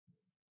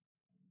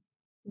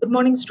Good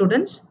morning,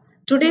 students.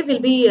 Today we'll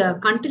be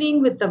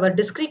continuing with our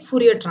discrete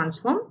Fourier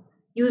transform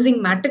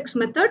using matrix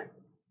method,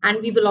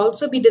 and we will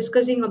also be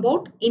discussing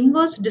about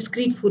inverse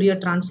discrete Fourier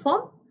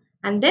transform,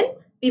 and then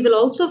we will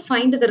also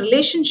find the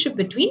relationship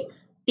between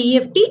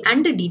DFT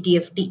and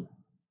DTFT.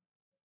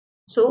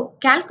 So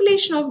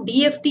calculation of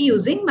DFT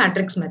using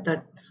matrix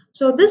method.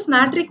 So this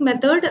matrix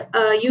method,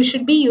 you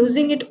should be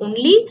using it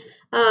only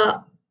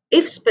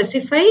if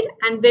specified,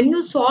 and when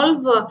you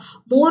solve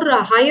more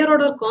higher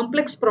order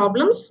complex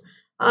problems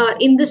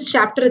in this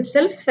chapter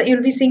itself,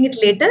 you'll be seeing it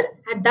later.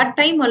 At that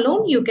time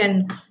alone, you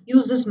can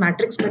use this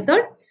matrix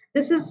method.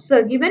 This is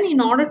given in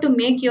order to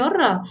make your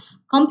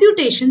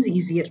computations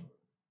easier.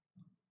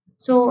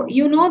 So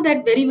you know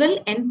that very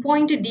well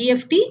endpoint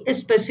DFT is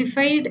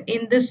specified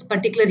in this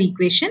particular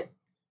equation.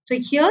 So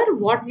here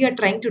what we are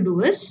trying to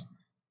do is,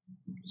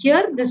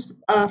 here this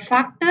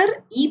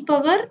factor e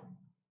power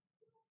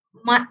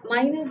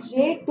minus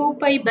j 2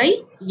 pi by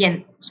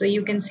n. So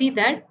you can see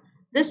that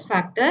this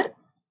factor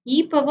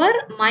e power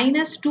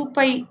minus 2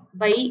 pi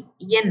by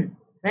n,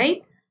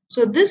 right?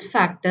 So this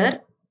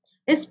factor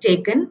is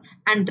taken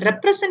and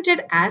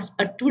represented as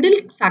a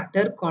twiddle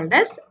factor called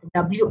as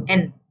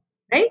Wn,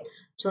 right?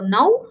 So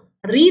now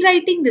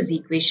rewriting this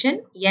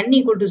equation, n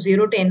equal to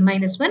 0 to n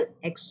minus 1,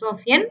 x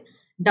of n,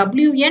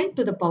 Wn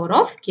to the power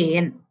of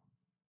kn.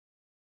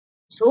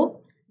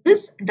 So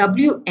this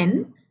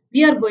Wn,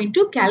 we are going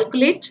to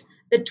calculate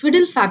the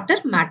twiddle factor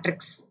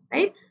matrix,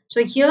 right?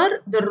 So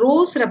here the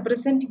rows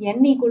represent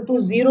n equal to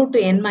 0 to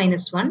n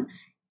minus 1,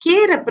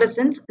 k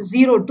represents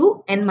 0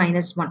 to n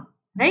minus 1,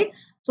 right?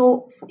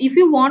 So if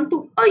you want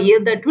to,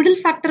 the twiddle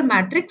factor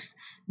matrix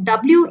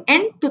Wn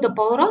to the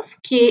power of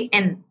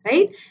kn,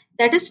 right?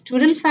 That is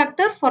twiddle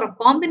factor for a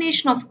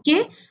combination of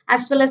k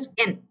as well as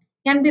n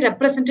can be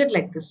represented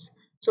like this.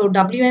 So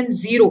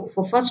Wn0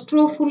 for first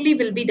row fully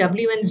will be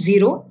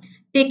Wn0,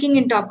 taking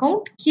into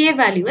account k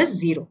value as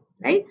 0,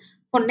 right?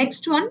 For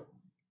next one,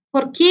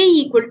 for k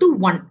equal to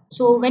 1.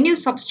 So when you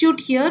substitute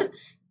here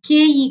k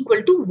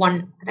equal to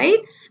 1, right?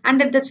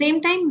 And at the same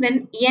time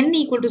when n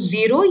equal to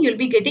 0, you'll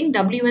be getting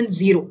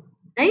Wn0,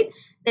 right?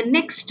 The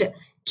next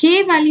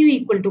k value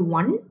equal to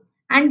 1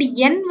 and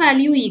n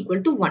value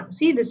equal to 1.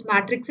 See, this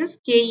matrix is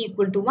k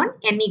equal to 1,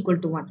 n equal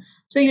to 1.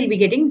 So you'll be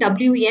getting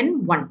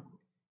Wn1.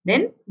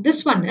 Then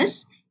this one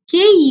is k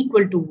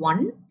equal to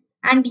 1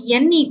 and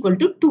n equal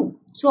to 2.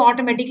 So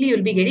automatically you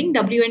will be getting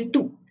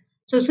Wn2.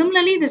 So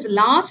similarly, this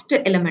last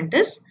element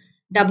is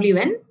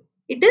Wn.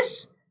 It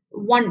is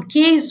 1.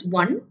 K is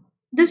 1.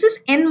 This is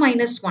n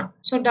minus 1.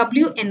 So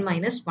Wn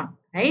minus 1.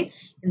 Right?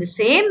 In the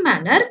same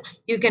manner,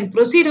 you can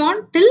proceed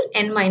on till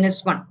n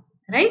minus 1.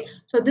 Right?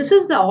 So this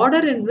is the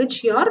order in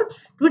which your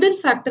twiddle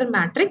factor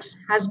matrix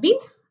has been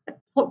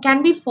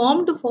can be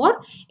formed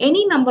for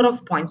any number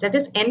of points. That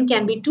is, n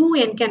can be 2,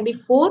 n can be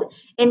 4,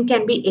 n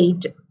can be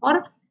 8.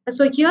 Or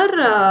so here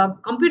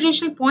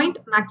computational point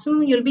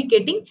maximum you will be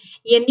getting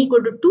n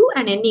equal to 2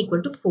 and n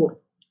equal to 4.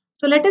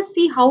 So let us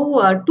see how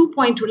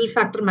 2-point twiddle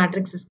factor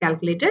matrix is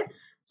calculated.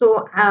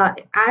 So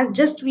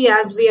as we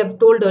have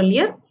told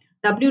earlier,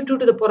 W2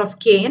 to the power of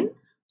kn.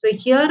 So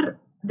here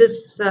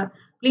this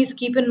please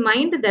keep in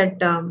mind that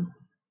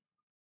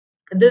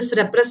this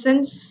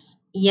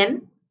represents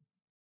n.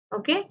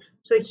 Okay,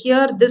 so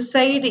here this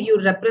side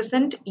you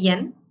represent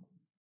n,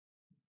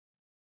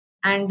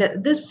 and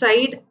this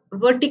side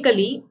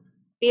vertically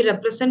we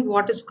represent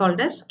what is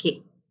called as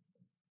k.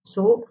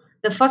 So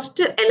the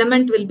first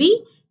element will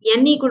be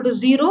n equal to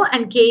 0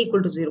 and k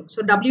equal to 0.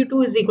 So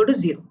W2 is equal to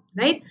 0,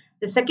 right?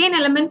 The second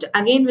element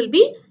again will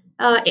be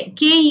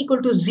k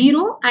equal to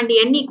 0 and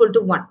n equal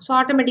to 1. So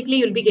automatically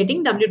you will be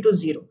getting W2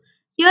 0.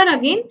 Here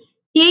again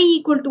k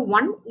equal to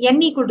 1,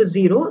 n equal to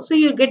 0. So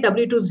you will get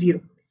W2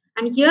 0.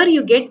 And here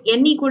you get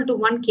n equal to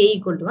 1, k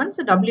equal to 1.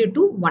 So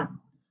W2 1.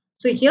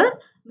 So here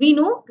we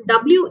know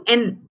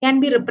Wn can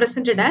be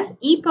represented as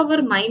e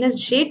power minus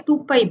j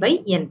 2 pi by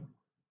n.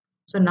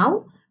 So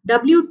now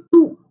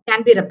W2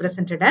 can be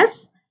represented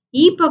as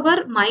e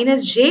power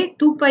minus j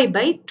 2 pi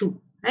by 2,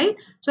 right?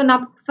 So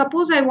now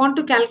suppose I want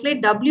to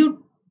calculate W2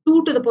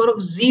 to the power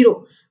of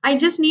 0. I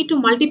just need to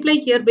multiply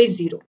here by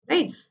 0,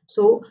 right?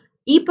 So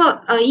e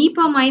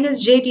power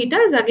minus j theta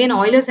is again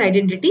Euler's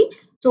identity.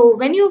 So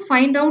when you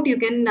find out, you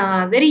can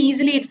very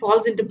easily it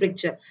falls into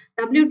picture.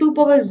 W2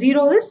 power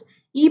 0 is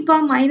e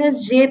power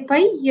minus j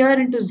pi here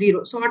into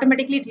 0. So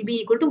automatically it will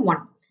be equal to 1.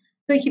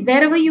 So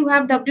wherever you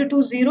have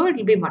W2 0, it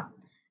will be 1.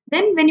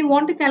 Then when you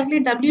want to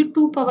calculate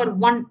W2 power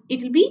 1,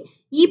 it will be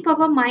e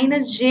power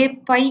minus j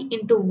pi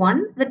into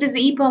 1. That is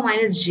e power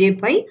minus j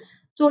pi.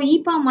 So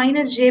e power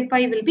minus j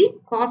pi will be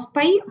cos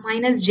pi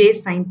minus j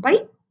sin pi,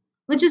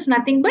 which is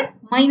nothing but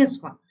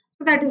minus 1.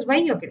 So that is why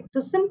you're getting.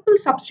 So simple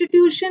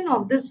substitution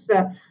of this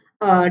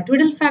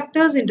twiddle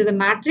factors into the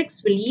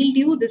matrix will yield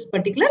you this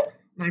particular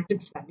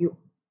matrix value.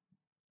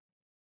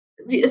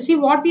 See,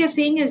 what we are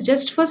saying is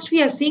just first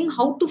we are seeing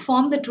how to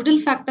form the twiddle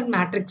factor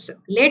matrix.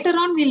 Later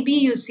on we'll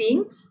be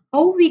seeing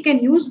how we can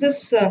use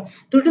this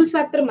twiddle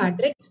factor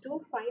matrix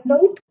to find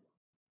out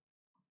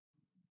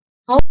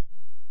how,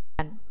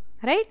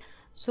 right?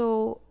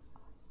 So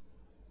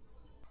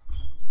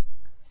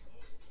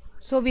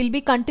So we'll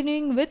be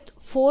continuing with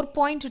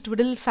 4-point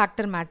twiddle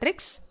factor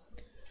matrix.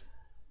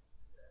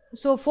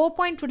 So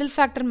 4-point twiddle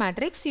factor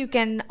matrix, you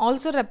can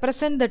also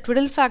represent the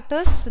twiddle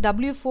factors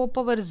W4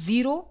 power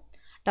 0,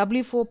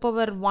 W4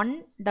 power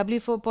 1,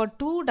 W4 power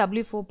 2,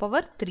 W4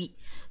 power 3.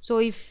 So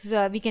if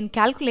we can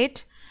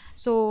calculate,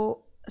 so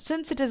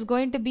since it is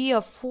going to be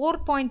a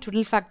 4-point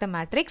twiddle factor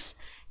matrix,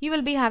 you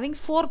will be having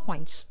 4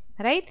 points,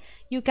 right?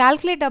 You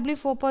calculate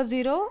W4 power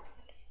 0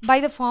 by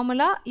the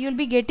formula, you will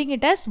be getting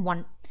it as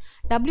 1.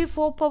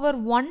 W4 power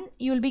 1,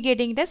 you will be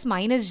getting it as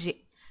minus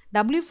j.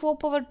 W4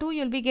 power 2,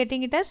 you will be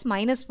getting it as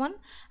minus 1,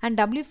 and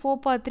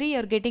W4 power 3, you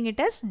are getting it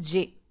as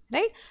j,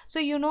 right? So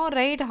you know,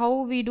 right,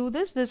 how we do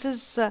this. This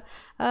is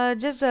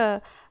just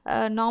a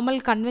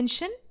normal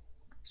convention.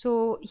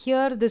 So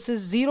here this is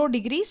 0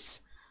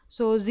 degrees.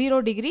 So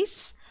 0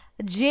 degrees.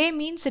 J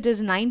means it is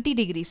 90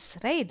 degrees,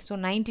 right? So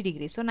 90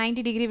 degrees. So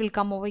 90 degree will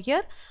come over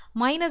here.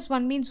 Minus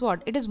 1 means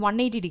what? It is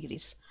 180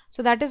 degrees.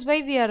 So that is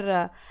why we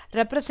are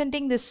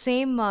representing the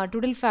same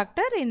twiddle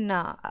factor in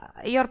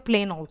your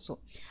plane also.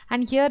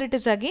 And here it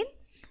is again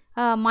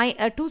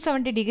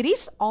 270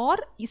 degrees, or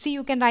you see,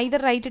 you can either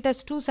write it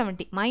as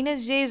 270.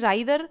 Minus j is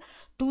either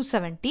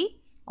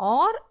 270,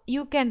 or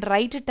you can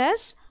write it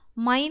as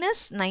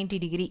minus 90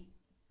 degree.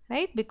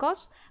 Right,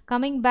 because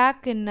coming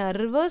back in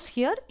reverse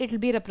here, it will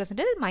be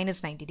represented as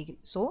minus 90 degree.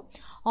 So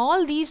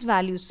all these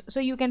values, so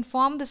you can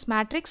form this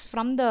matrix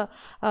from the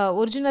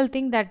original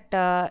thing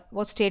that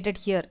was stated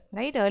here,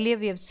 right? Earlier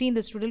we have seen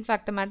this twiddle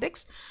factor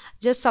matrix.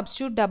 Just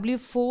substitute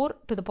W4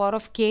 to the power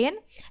of Kn,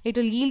 it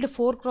will yield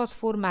 4 cross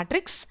 4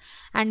 matrix,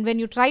 and when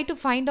you try to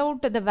find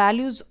out the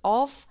values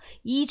of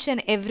each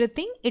and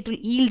everything, it will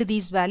yield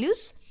these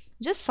values.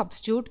 Just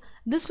substitute.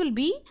 This will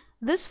be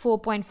this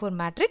 4.4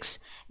 matrix.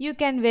 You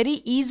can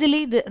very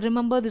easily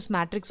remember this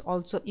matrix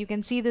also. You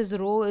can see this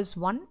row is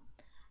 1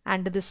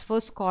 and this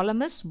first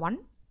column is 1,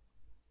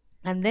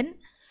 and then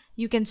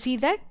you can see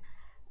that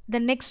the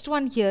next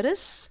one here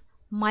is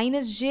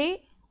minus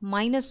j,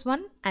 minus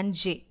 1 and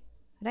j,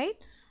 right?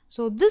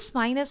 So this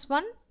minus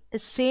 1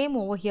 is same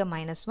over here,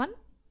 minus 1.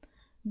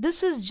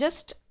 This is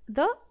just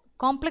the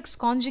complex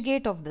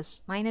conjugate of this,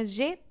 minus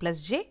j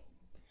plus j,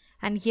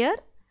 and here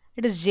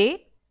it is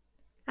j,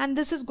 and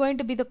this is going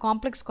to be the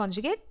complex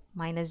conjugate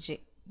minus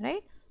j,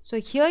 right? So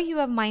here you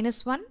have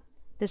minus 1,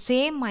 the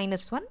same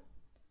minus 1,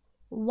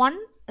 1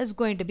 is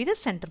going to be the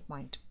center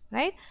point,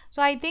 right?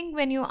 So I think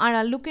when you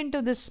look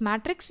into this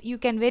matrix, you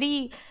can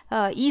very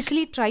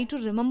easily try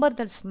to remember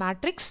this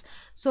matrix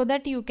so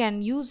that you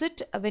can use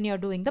it when you are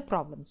doing the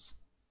problems.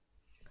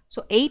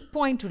 So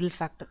 8-point twiddle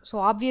factor. So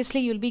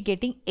obviously you will be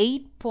getting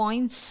 8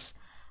 points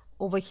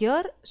over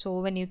here. So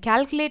when you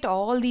calculate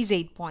all these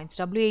 8 points,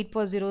 W8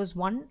 power 0 is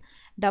 1,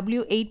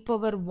 W8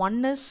 power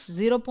 1 is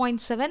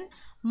 0.7,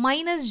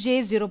 minus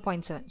j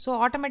 0.7. So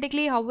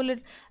automatically how will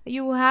it,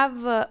 you have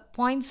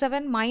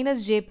 0.7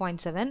 minus j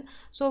 0.7.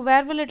 So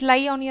where will it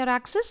lie on your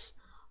axis?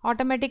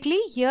 Automatically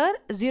here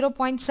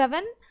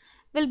 0.7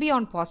 will be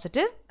on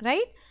positive,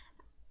 right?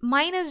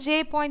 Minus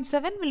j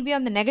 0.7 will be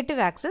on the negative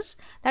axis.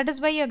 That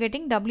is why you are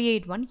getting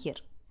W81 here,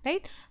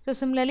 right? So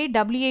similarly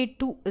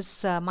W82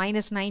 is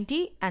minus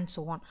 90 and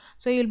so on.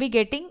 So you will be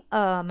getting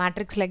a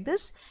matrix like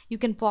this. You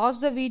can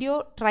pause the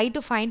video, try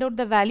to find out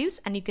the values,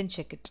 and you can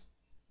check it.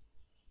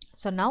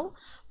 So now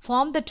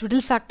form the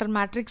twiddle factor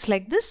matrix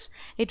like this.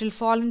 It will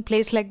fall in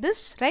place like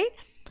this, right?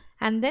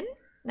 And then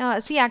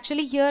see,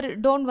 actually here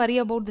don't worry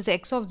about this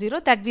x of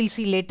 0, that we'll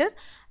see later.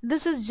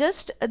 This is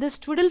just this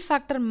twiddle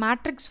factor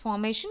matrix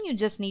formation. You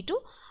just need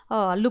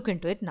to look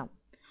into it now.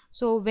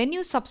 So when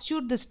you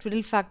substitute this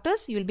twiddle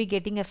factors, you will be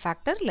getting a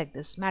factor like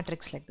this,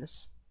 matrix like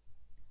this.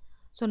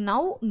 So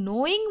now,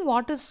 knowing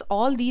what is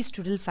all these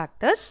twiddle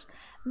factors,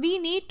 we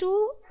need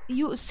to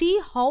see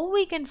how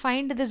we can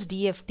find this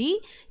DFT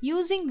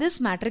using this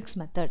matrix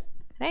method,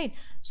 right?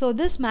 So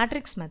this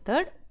matrix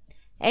method,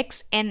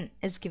 xn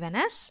is given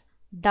as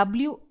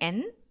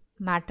wn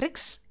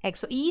matrix x.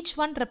 So each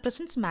one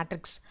represents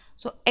matrix.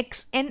 So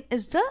xn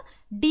is the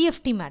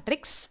DFT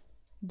matrix,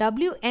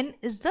 wn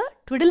is the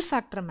twiddle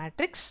factor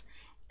matrix,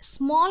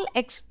 small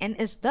xn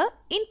is the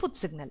input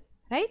signal,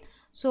 right?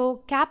 So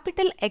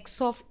capital X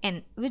of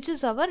n, which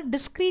is our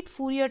discrete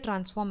Fourier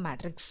transform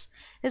matrix,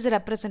 is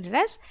represented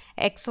as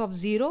x of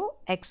 0,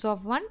 x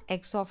of 1,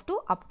 x of 2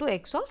 up to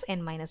x of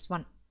n minus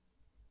 1,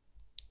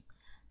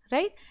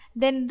 right?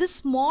 Then this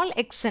small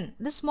xn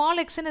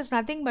is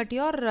nothing but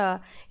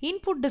your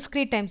input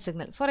discrete time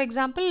signal. For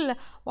example,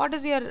 what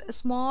is your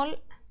small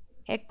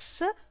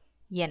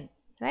xn,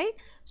 right?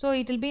 So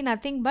it will be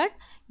nothing but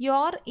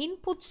your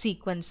input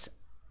sequence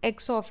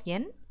x of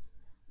n,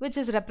 which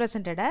is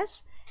represented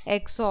as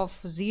x of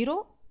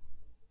 0,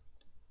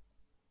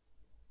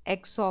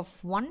 x of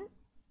 1,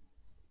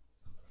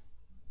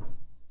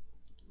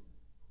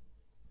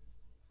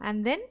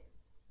 and then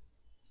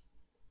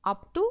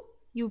up to,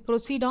 you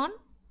proceed on,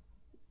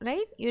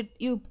 right?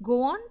 You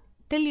go on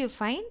till you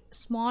find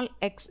small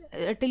x,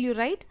 till you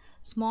write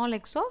small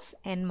x of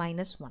n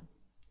minus 1,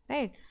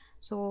 right?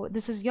 So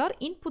this is your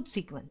input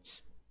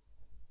sequence.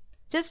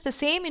 just the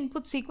same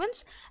input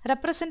sequence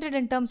represented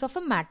in terms of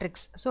a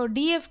matrix. So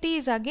DFT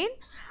is again,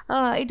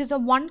 it is a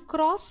 1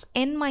 cross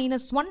n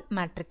minus 1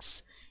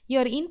 matrix.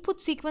 Your input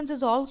sequence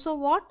is also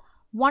what?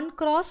 1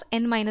 cross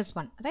n minus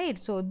 1, right?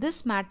 So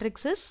this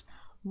matrix is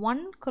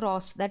 1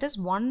 cross, that is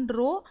 1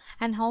 row,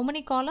 and how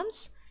many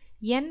columns?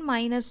 N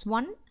minus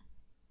 1,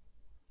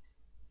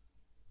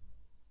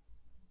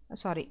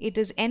 sorry, it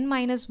is n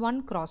minus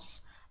 1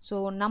 cross.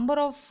 So number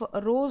of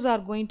rows are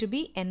going to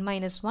be n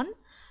minus 1,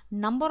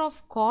 number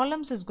of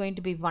columns is going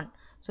to be 1.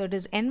 So it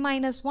is n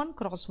minus 1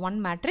 cross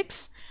 1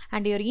 matrix,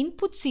 and your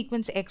input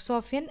sequence x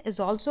of n is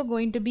also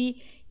going to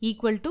be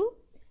equal to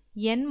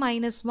n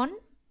minus 1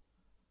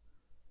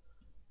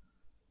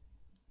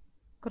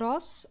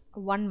 cross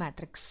 1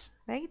 matrix,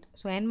 right?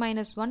 So n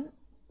minus 1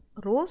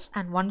 rows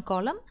and 1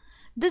 column.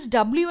 This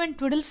WN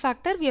twiddle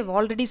factor we have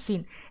already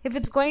seen. If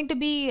it's going to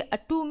be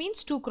 2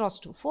 means 2 cross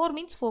 2, 4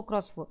 means 4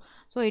 cross 4.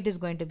 So it is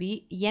going to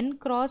be n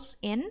cross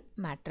n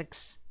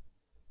matrix,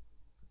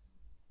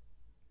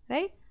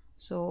 right?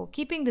 So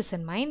keeping this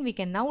in mind, we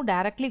can now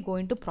directly go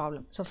into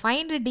problem. So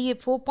find a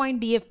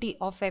 4-point DFT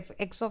of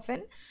x of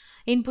n,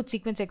 input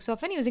sequence x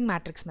of n using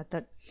matrix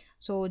method.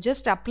 So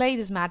just apply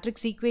this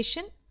matrix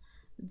equation,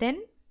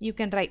 then you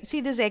can write,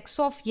 see this x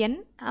of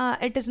n,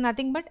 it is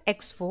nothing but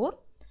x4.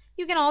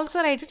 You can also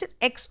write it as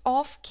x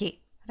of k,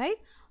 right?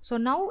 So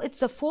now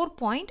it's a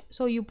 4-point,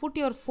 so you put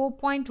your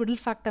 4-point twiddle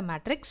factor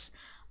matrix,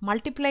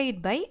 multiply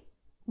it by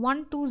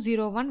 1 2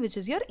 0 1, which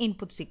is your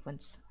input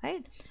sequence,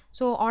 right?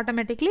 So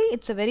automatically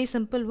it's a very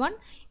simple one.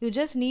 You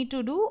just need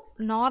to do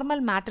normal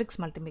matrix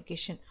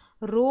multiplication,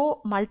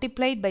 row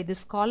multiplied by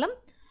this column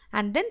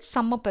and then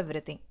sum up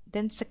everything,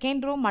 then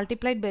second row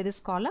multiplied by this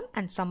column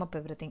and sum up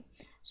everything.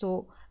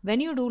 So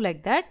when you do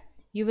like that,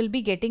 you will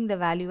be getting the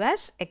value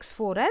as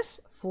x4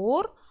 as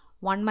 4,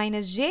 1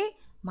 minus j,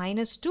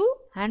 minus 2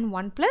 and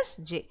 1 plus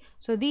j.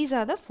 So these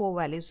are the 4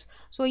 values.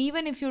 So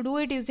even if you do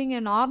it using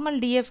a normal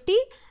DFT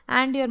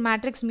and your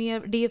matrix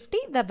DFT,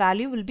 the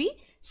value will be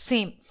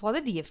same for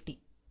the DFT.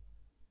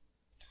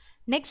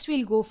 Next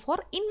we'll go for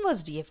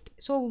inverse DFT.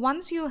 So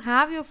once you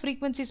have your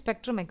frequency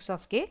spectrum x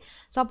of k,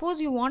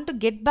 suppose you want to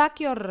get back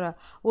your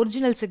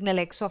original signal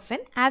x of n,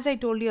 as I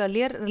told you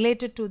earlier,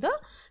 related to the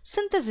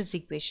synthesis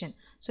equation.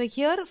 So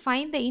here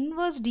find the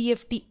inverse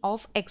DFT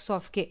of x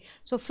of k.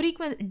 So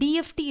frequency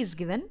DFT is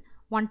given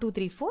 1 2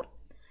 3 4,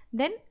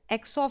 then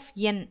x of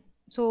n,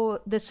 so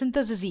the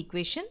synthesis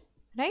equation,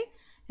 right,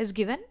 is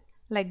given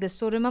like this.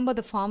 So remember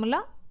the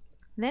formula.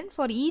 Then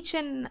for each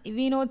n,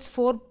 we know it's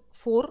 4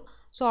 4,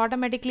 so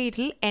automatically it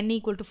will n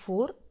equal to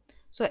 4.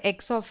 So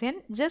x of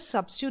n, just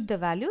substitute the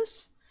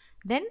values.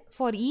 Then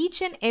for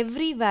each and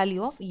every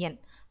value of n,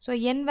 so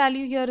n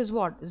value here is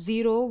what?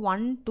 0,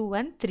 1, 2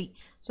 and 3.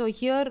 So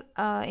here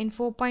in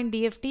 4-point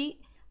DFT,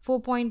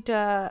 4-point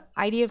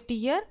IDFT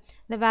here,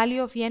 the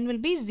value of n will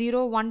be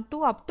 0, 1,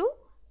 2 up to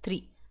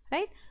 3,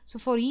 right? So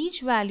for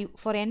each value,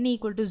 for n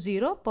equal to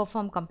 0,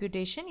 perform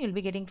computation, you will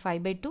be getting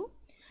 5 by 2.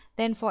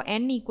 Then for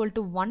n equal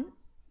to 1,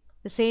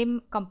 the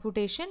same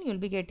computation, you will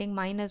be getting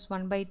minus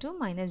 1 by 2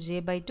 minus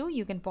j by 2.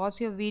 You can pause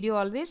your video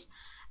always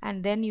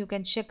and then you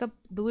can check up,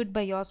 do it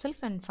by yourself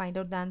and find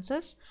out the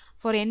answers.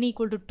 For n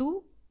equal to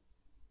 2,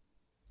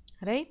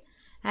 right?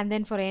 And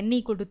then for n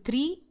equal to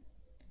 3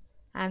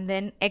 and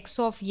then x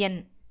of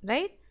n,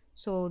 right?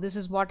 So this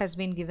is what has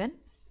been given.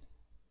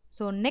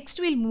 So next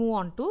we'll move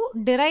on to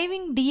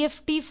deriving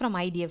DFT from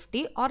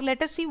IDFT, or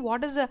let us see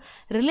what is the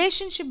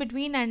relationship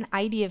between an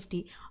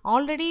IDFT.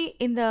 Already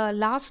in the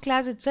last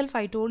class itself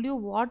I told you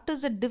what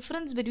is the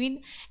difference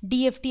between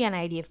DFT and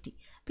IDFT.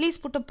 Please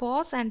put a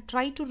pause and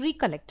try to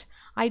recollect.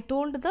 I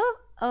told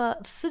the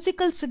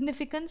physical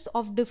significance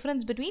of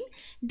difference between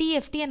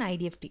DFT and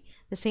IDFT.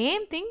 The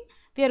same thing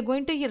we are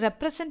going to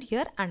represent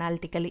here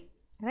analytically,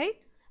 right?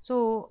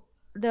 So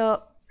the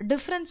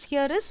difference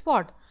here is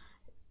what?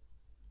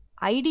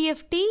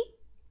 IDFT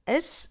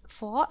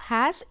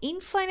has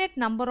infinite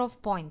number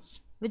of points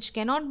which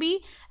cannot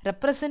be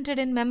represented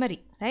in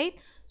memory, right?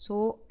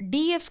 So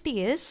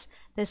DFT is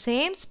the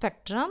same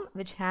spectrum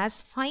which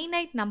has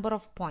finite number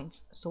of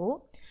points.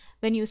 So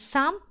when you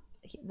sum,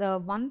 the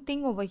one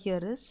thing over here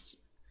is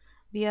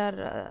we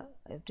are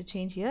I have to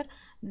change here.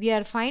 We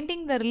are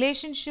finding the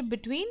relationship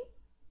between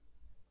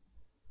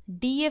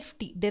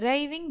DFT,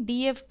 deriving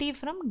DFT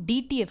from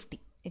DTFT.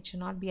 It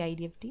should not be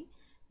IDFT,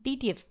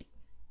 DTFT.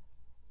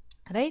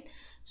 Right?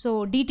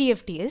 So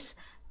DTFT is,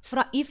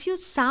 if you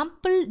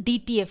sample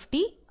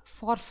DTFT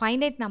for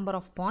finite number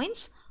of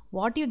points,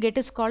 what you get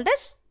is called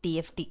as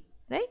DFT,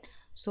 right?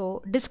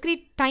 So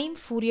discrete time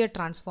Fourier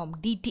transform,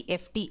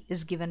 DTFT,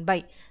 is given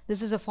by,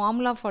 this is a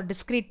formula for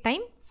discrete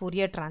time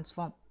Fourier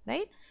transform,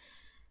 right?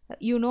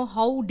 You know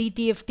how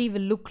DTFT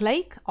will look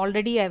like,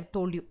 already I have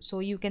told you.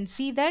 So you can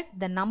see that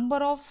the number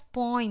of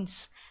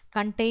points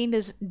contained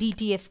is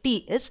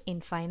DTFT is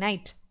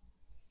infinite.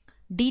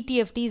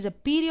 DTFT is a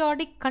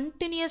periodic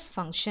continuous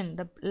function.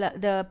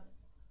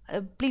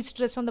 Please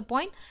stress on the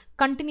point,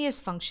 continuous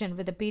function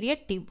with a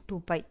period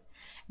 2 pi.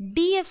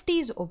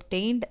 DFT is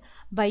obtained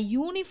by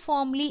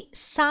uniformly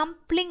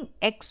sampling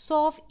x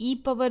of e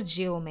power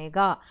j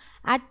omega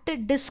at the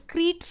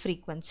discrete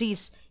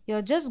frequencies.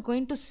 You're just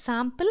going to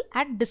sample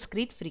at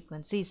discrete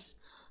frequencies.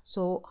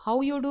 So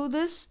how you do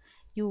this?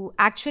 You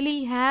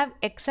actually have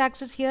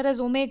x-axis here as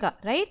omega,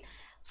 right?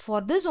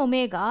 For this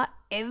omega,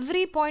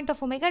 every point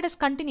of omega it is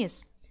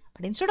continuous.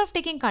 But instead of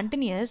taking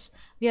continuous,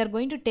 we are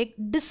going to take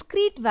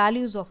discrete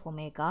values of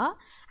omega,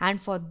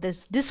 and for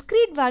this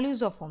discrete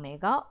values of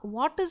omega,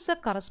 what is the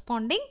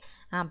corresponding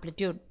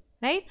amplitude,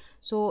 right?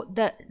 So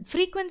the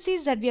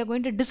frequencies that we are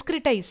going to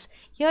discretize,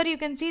 here you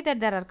can see that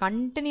there are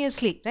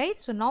continuously,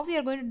 right? So now we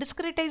are going to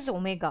discretize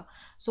omega.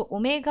 So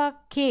omega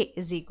k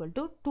is equal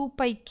to 2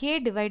 pi k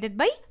divided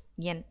by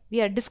n. We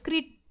are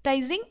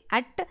discretizing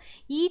at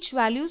each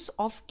values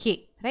of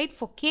k, right?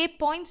 For k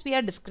points we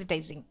are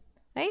discretizing,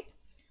 right?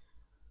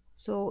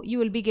 So you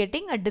will be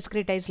getting a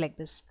discretized like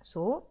this.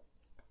 So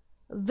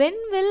when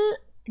will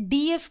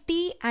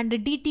DFT and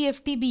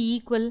DTFT be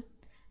equal?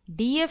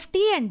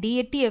 DFT and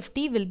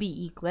DTFT will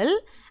be equal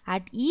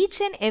at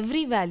each and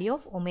every value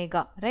of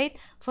omega, right?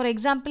 For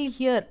example,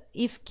 here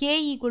if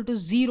k equal to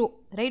 0,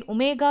 right,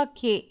 omega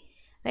k,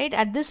 right,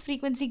 at this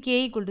frequency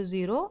k equal to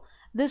 0,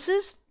 this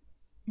is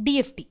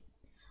DFT.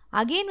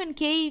 Again when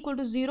k equal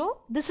to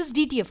 0, this is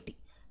DTFT.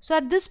 So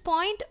at this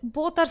point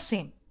both are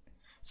same.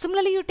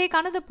 Similarly, you take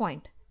another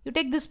point. You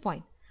take this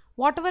point.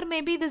 Whatever may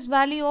be this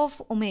value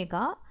of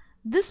omega,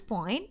 this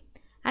point,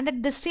 and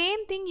at the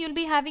same thing you will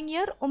be having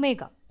here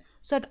omega.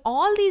 So at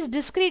all these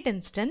discrete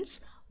instance,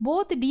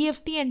 both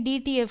DFT and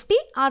DTFT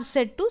are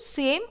said to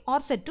same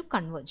or said to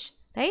converge,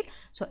 right?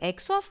 So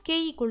x of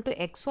k equal to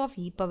x of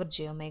e power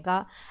j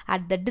omega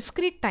at the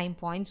discrete time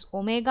points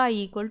omega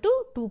equal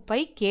to 2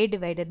 pi k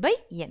divided by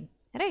n,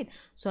 right?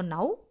 So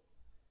now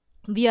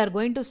we are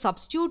going to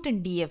substitute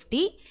in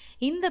DFT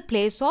in the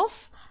place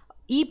of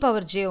e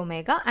power j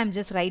omega. I am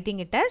just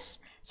writing it as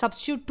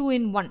substitute 2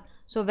 in 1.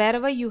 So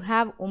wherever you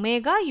have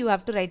omega, you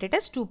have to write it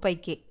as 2 pi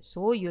k.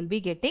 So you will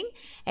be getting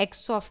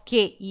x of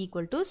k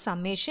equal to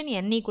summation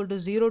n equal to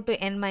 0 to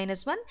n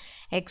minus 1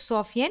 x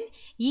of n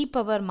e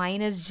power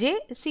minus j.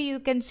 See,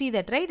 you can see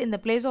that, right? In the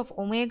place of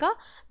omega,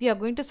 we are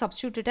going to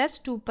substitute it as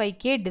 2 pi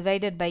k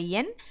divided by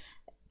n,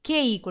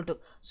 k equal to.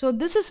 So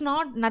this is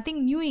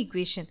nothing new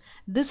equation.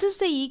 This is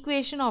the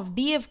equation of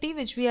DFT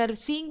which we are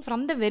seeing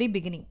from the very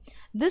beginning.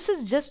 This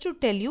is just to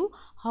tell you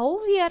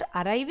how we are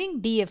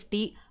arriving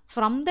DFT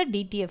from the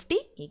DTFT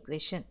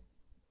equation.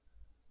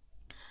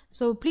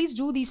 So please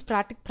do these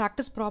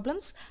practice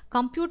problems.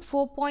 Compute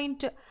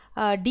 4-point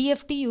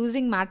DFT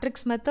using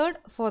matrix method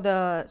for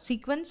the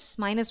sequence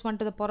minus 1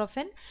 to the power of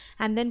n,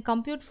 and then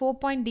compute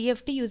 4-point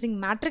DFT using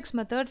matrix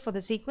method for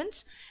the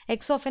sequence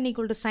x of n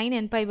equal to sin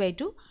n pi by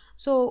 2.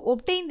 So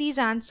obtain these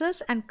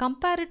answers and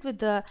compare it with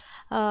the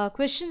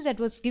questions that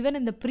was given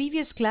in the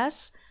previous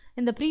class.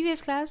 In the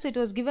previous class, it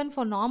was given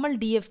for normal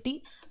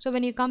DFT. So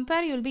when you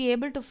compare, you will be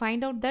able to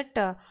find out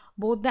that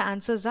both the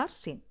answers are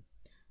same.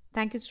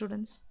 Thank you,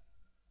 students.